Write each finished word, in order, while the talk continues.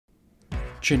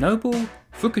Chernobyl,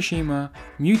 Fukushima,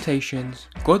 mutations,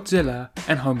 Godzilla,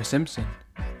 and Homer Simpson.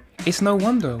 It's no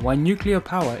wonder why nuclear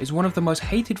power is one of the most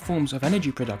hated forms of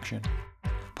energy production.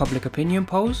 Public opinion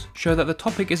polls show that the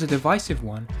topic is a divisive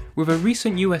one, with a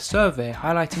recent US survey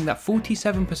highlighting that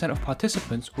 47% of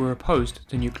participants were opposed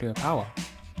to nuclear power.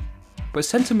 But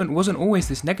sentiment wasn't always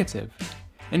this negative.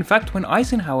 In fact, when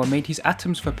Eisenhower made his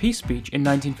Atoms for Peace speech in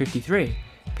 1953,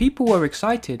 people were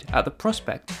excited at the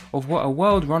prospect of what a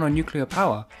world run on nuclear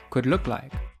power could look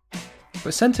like.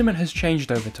 But sentiment has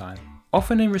changed over time,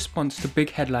 often in response to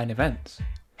big headline events.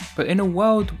 But in a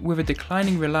world with a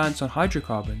declining reliance on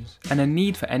hydrocarbons and a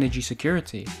need for energy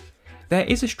security, there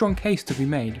is a strong case to be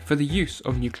made for the use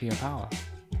of nuclear power.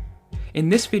 In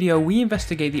this video, we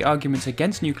investigate the arguments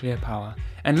against nuclear power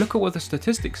and look at what the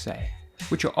statistics say,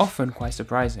 which are often quite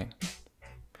surprising.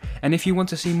 And if you want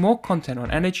to see more content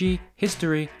on energy,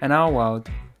 history, and our world,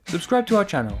 subscribe to our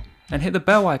channel and hit the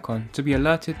bell icon to be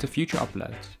alerted to future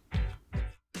uploads.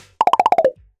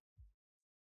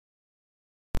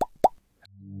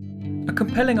 A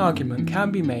compelling argument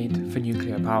can be made for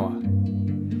nuclear power.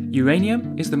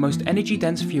 Uranium is the most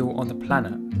energy-dense fuel on the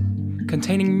planet,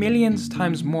 containing millions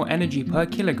times more energy per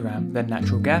kilogram than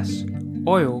natural gas,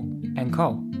 oil, and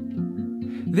coal.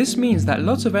 This means that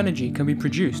lots of energy can be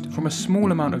produced from a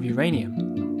small amount of uranium.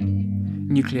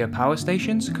 Nuclear power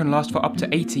stations can last for up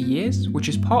to 80 years, which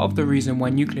is part of the reason why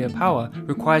nuclear power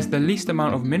requires the least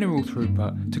amount of mineral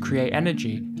throughput to create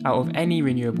energy out of any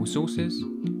renewable sources.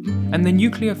 And the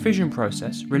nuclear fission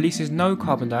process releases no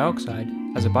carbon dioxide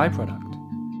as a byproduct.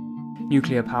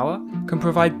 Nuclear power can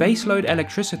provide baseload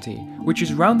electricity, which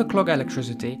is round-the-clock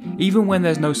electricity even when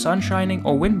there's no sun shining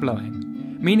or wind blowing,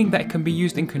 meaning that it can be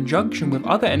used in conjunction with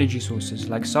other energy sources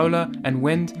like solar and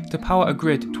wind to power a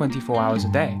grid 24 hours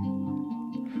a day.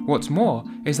 What's more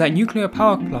is that nuclear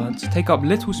power plants take up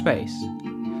little space,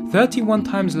 31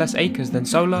 times less acres than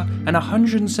solar and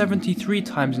 173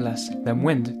 times less than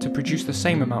wind to produce the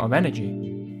same amount of energy.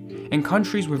 In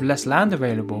countries with less land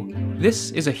available, this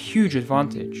is a huge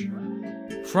advantage.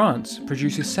 France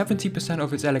produces 70%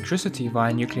 of its electricity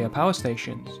via nuclear power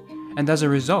stations, and as a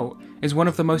result is one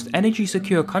of the most energy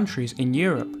secure countries in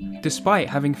Europe, despite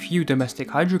having few domestic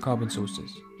hydrocarbon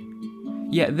sources.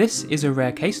 Yet this is a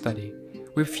rare case study,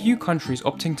 with few countries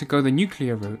opting to go the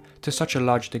nuclear route to such a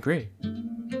large degree.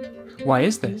 Why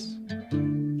is this?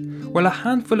 Well, a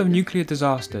handful of nuclear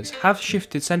disasters have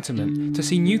shifted sentiment to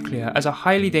see nuclear as a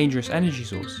highly dangerous energy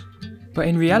source. But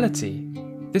in reality,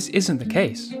 this isn't the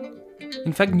case.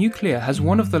 In fact, nuclear has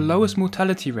one of the lowest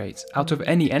mortality rates out of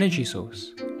any energy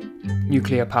source.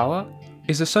 Nuclear power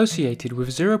is associated with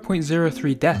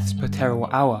 0.03 deaths per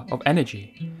terawatt-hour of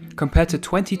energy, compared to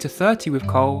 20 to 30 with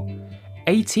coal,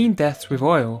 18 deaths with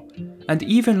oil, and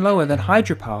even lower than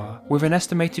hydropower with an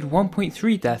estimated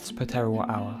 1.3 deaths per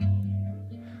terawatt-hour.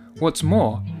 What's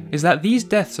more is that these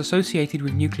deaths associated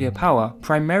with nuclear power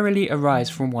primarily arise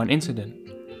from one incident,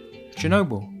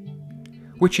 Chernobyl,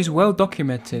 which is well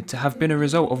documented to have been a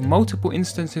result of multiple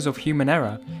instances of human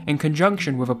error in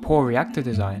conjunction with a poor reactor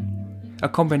design, a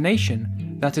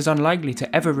combination that is unlikely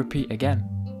to ever repeat again.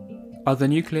 Other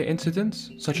nuclear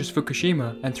incidents, such as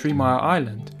Fukushima and 3 Mile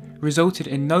Island, resulted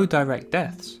in no direct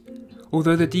deaths,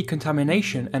 although the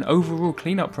decontamination and overall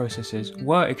cleanup processes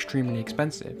were extremely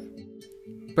expensive.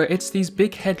 But it's these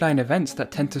big headline events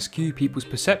that tend to skew people's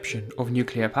perception of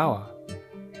nuclear power.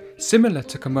 Similar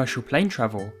to commercial plane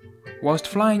travel, whilst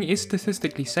flying is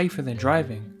statistically safer than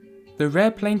driving, the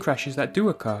rare plane crashes that do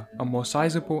occur are more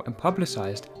sizable and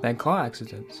publicised than car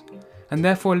accidents, and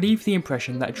therefore leave the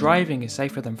impression that driving is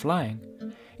safer than flying,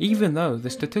 even though the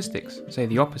statistics say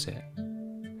the opposite.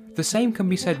 The same can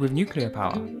be said with nuclear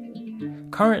power.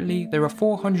 Currently, there are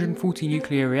 440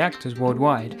 nuclear reactors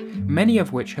worldwide, many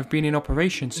of which have been in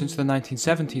operation since the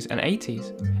 1970s and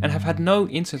 80s, and have had no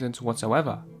incidents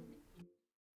whatsoever.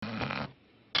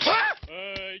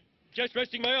 Just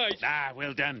resting my eyes. Ah,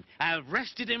 well done. A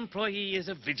rested employee is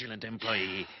a vigilant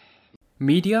employee.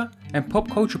 Media and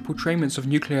pop culture portrayals of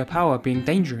nuclear power being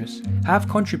dangerous have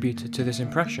contributed to this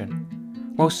impression,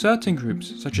 while certain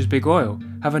groups, such as Big Oil,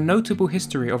 have a notable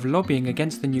history of lobbying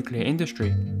against the nuclear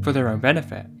industry for their own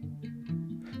benefit.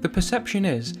 The perception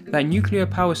is that nuclear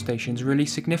power stations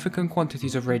release significant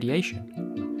quantities of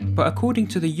radiation, but according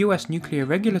to the US Nuclear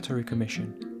Regulatory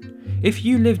Commission, if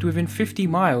you lived within 50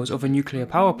 miles of a nuclear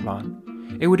power plant,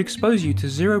 it would expose you to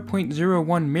 0.01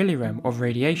 millirem of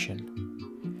radiation.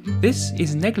 This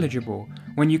is negligible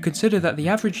when you consider that the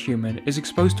average human is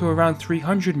exposed to around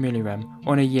 300 millirem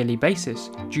on a yearly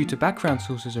basis due to background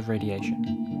sources of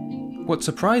radiation. What's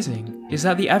surprising is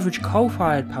that the average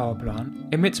coal-fired power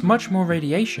plant emits much more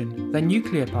radiation than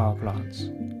nuclear power plants.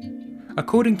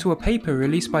 According to a paper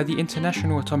released by the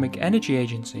International Atomic Energy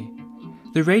Agency,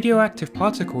 the radioactive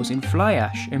particles in fly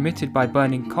ash emitted by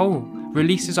burning coal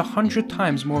releases 100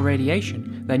 times more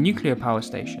radiation than nuclear power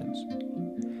stations.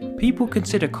 People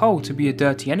consider coal to be a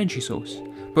dirty energy source,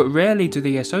 but rarely do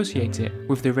they associate it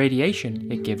with the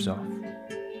radiation it gives off.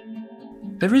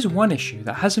 There is one issue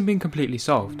that hasn't been completely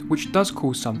solved which does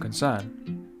cause some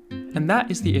concern, and that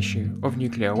is the issue of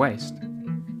nuclear waste.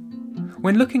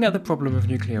 When looking at the problem of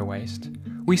nuclear waste,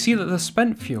 we see that the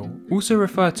spent fuel, also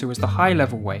referred to as the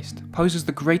high-level waste, poses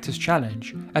the greatest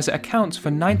challenge as it accounts for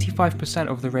 95%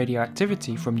 of the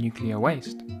radioactivity from nuclear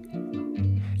waste.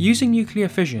 Using nuclear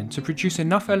fission to produce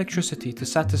enough electricity to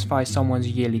satisfy someone's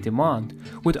yearly demand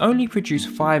would only produce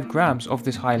 5 grams of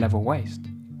this high-level waste.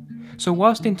 So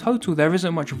whilst in total there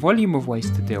isn't much volume of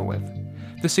waste to deal with,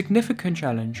 the significant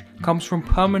challenge comes from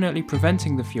permanently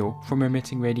preventing the fuel from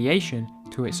emitting radiation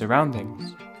to its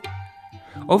surroundings.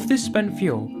 Of this spent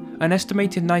fuel, an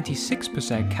estimated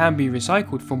 96% can be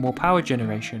recycled for more power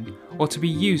generation or to be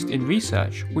used in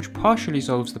research, which partially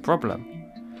solves the problem.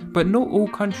 But not all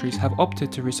countries have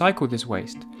opted to recycle this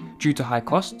waste due to high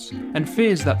costs and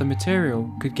fears that the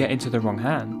material could get into the wrong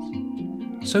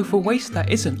hands. So for waste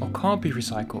that isn't or can't be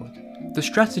recycled, the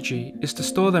strategy is to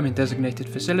store them in designated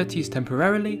facilities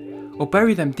temporarily or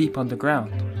bury them deep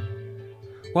underground.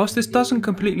 Whilst this doesn't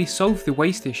completely solve the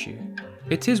waste issue,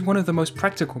 it is one of the most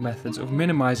practical methods of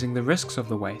minimizing the risks of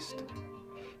the waste.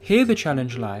 Here the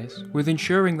challenge lies with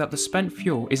ensuring that the spent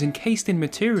fuel is encased in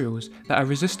materials that are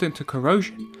resistant to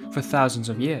corrosion for thousands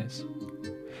of years.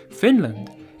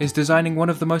 Finland is designing one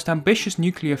of the most ambitious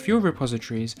nuclear fuel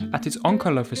repositories at its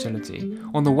Onkalo facility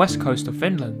on the west coast of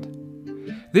Finland.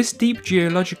 This deep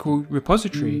geological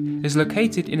repository is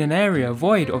located in an area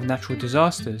void of natural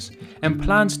disasters and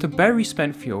plans to bury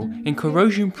spent fuel in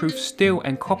corrosion-proof steel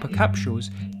and copper capsules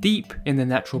deep in the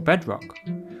natural bedrock,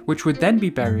 which would then be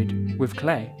buried with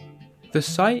clay. The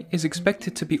site is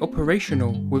expected to be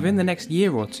operational within the next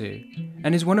year or two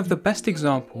and is one of the best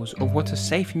examples of what a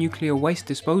safe nuclear waste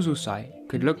disposal site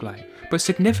could look like. But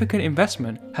significant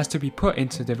investment has to be put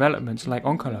into developments like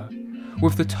Onkalo,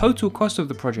 with the total cost of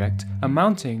the project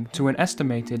amounting to an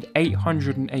estimated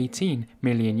 818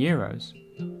 million euros.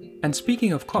 And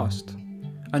speaking of cost,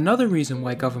 another reason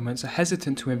why governments are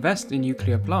hesitant to invest in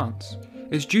nuclear plants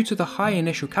is due to the high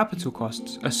initial capital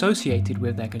costs associated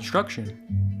with their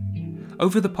construction.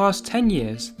 Over the past 10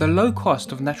 years, the low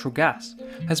cost of natural gas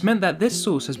has meant that this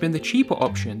source has been the cheaper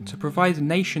option to provide the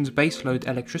nation's baseload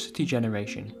electricity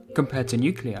generation compared to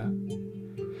nuclear.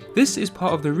 This is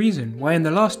part of the reason why in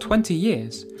the last 20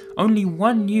 years, only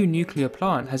one new nuclear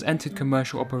plant has entered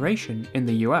commercial operation in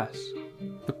the US.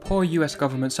 The poor US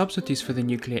government subsidies for the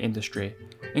nuclear industry,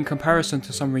 in comparison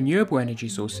to some renewable energy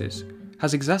sources,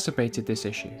 has exacerbated this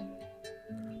issue.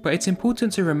 But it's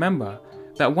important to remember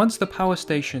that once the power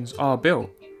stations are built,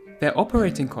 their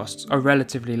operating costs are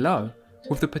relatively low,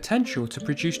 with the potential to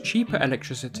produce cheaper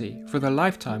electricity for the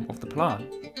lifetime of the plant.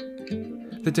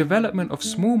 The development of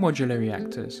small modular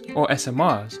reactors, or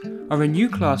SMRs, are a new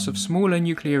class of smaller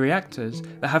nuclear reactors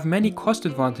that have many cost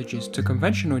advantages to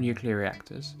conventional nuclear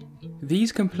reactors.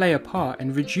 These can play a part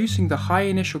in reducing the high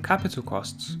initial capital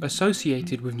costs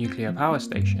associated with nuclear power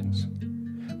stations.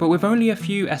 But with only a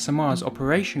few SMRs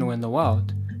operational in the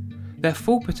world, their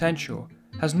full potential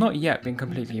has not yet been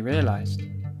completely realized.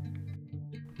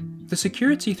 The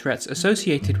security threats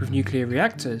associated with nuclear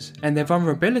reactors and their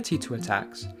vulnerability to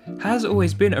attacks has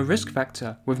always been a risk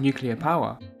factor with nuclear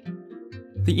power.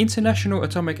 The International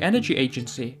Atomic Energy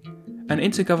Agency, an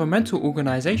intergovernmental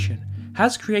organization,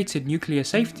 has created nuclear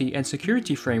safety and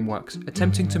security frameworks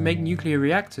attempting to make nuclear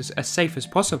reactors as safe as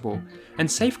possible and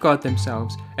safeguard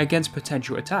themselves against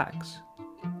potential attacks.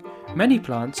 Many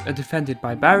plants are defended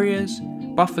by barriers,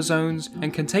 buffer zones,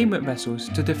 and containment vessels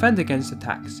to defend against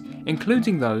attacks,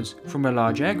 including those from a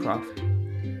large aircraft.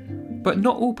 But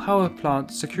not all power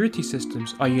plant security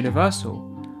systems are universal,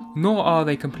 nor are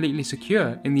they completely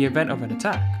secure in the event of an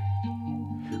attack.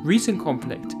 Recent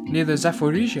conflict near the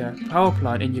Zaporizhzhia power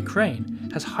plant in Ukraine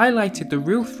has highlighted the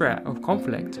real threat of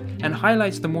conflict and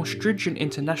highlights the more stringent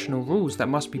international rules that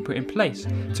must be put in place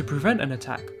to prevent an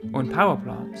attack on power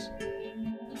plants.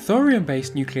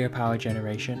 Thorium-based nuclear power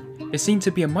generation is seen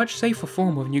to be a much safer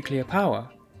form of nuclear power,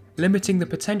 limiting the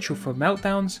potential for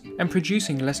meltdowns and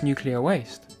producing less nuclear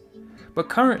waste. But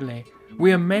currently,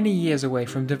 we are many years away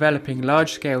from developing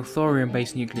large-scale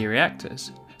thorium-based nuclear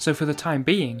reactors, so for the time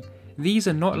being, these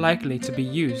are not likely to be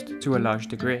used to a large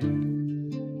degree.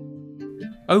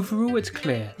 Overall, it's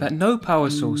clear that no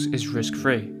power source is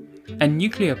risk-free, and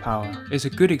nuclear power is a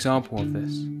good example of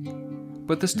this.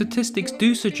 but the statistics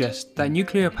do suggest that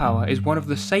nuclear power is one of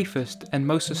the safest and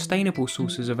most sustainable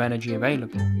sources of energy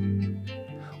available.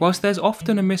 Whilst there's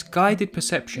often a misguided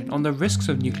perception on the risks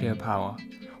of nuclear power,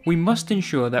 we must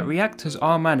ensure that reactors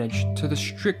are managed to the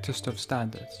strictest of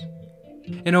standards.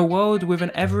 In a world with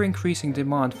an ever-increasing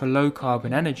demand for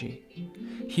low-carbon energy,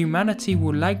 humanity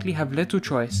will likely have little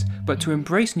choice but to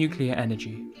embrace nuclear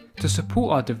energy to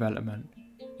support our development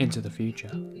into the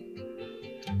future.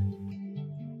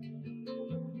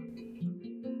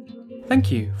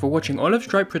 Thank you for watching Olive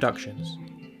Stripe Productions.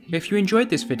 If you enjoyed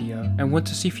this video and want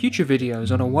to see future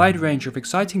videos on a wide range of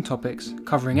exciting topics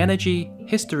covering energy,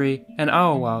 history, and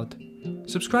our world,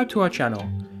 subscribe to our channel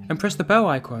and press the bell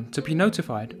icon to be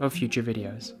notified of future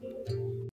videos.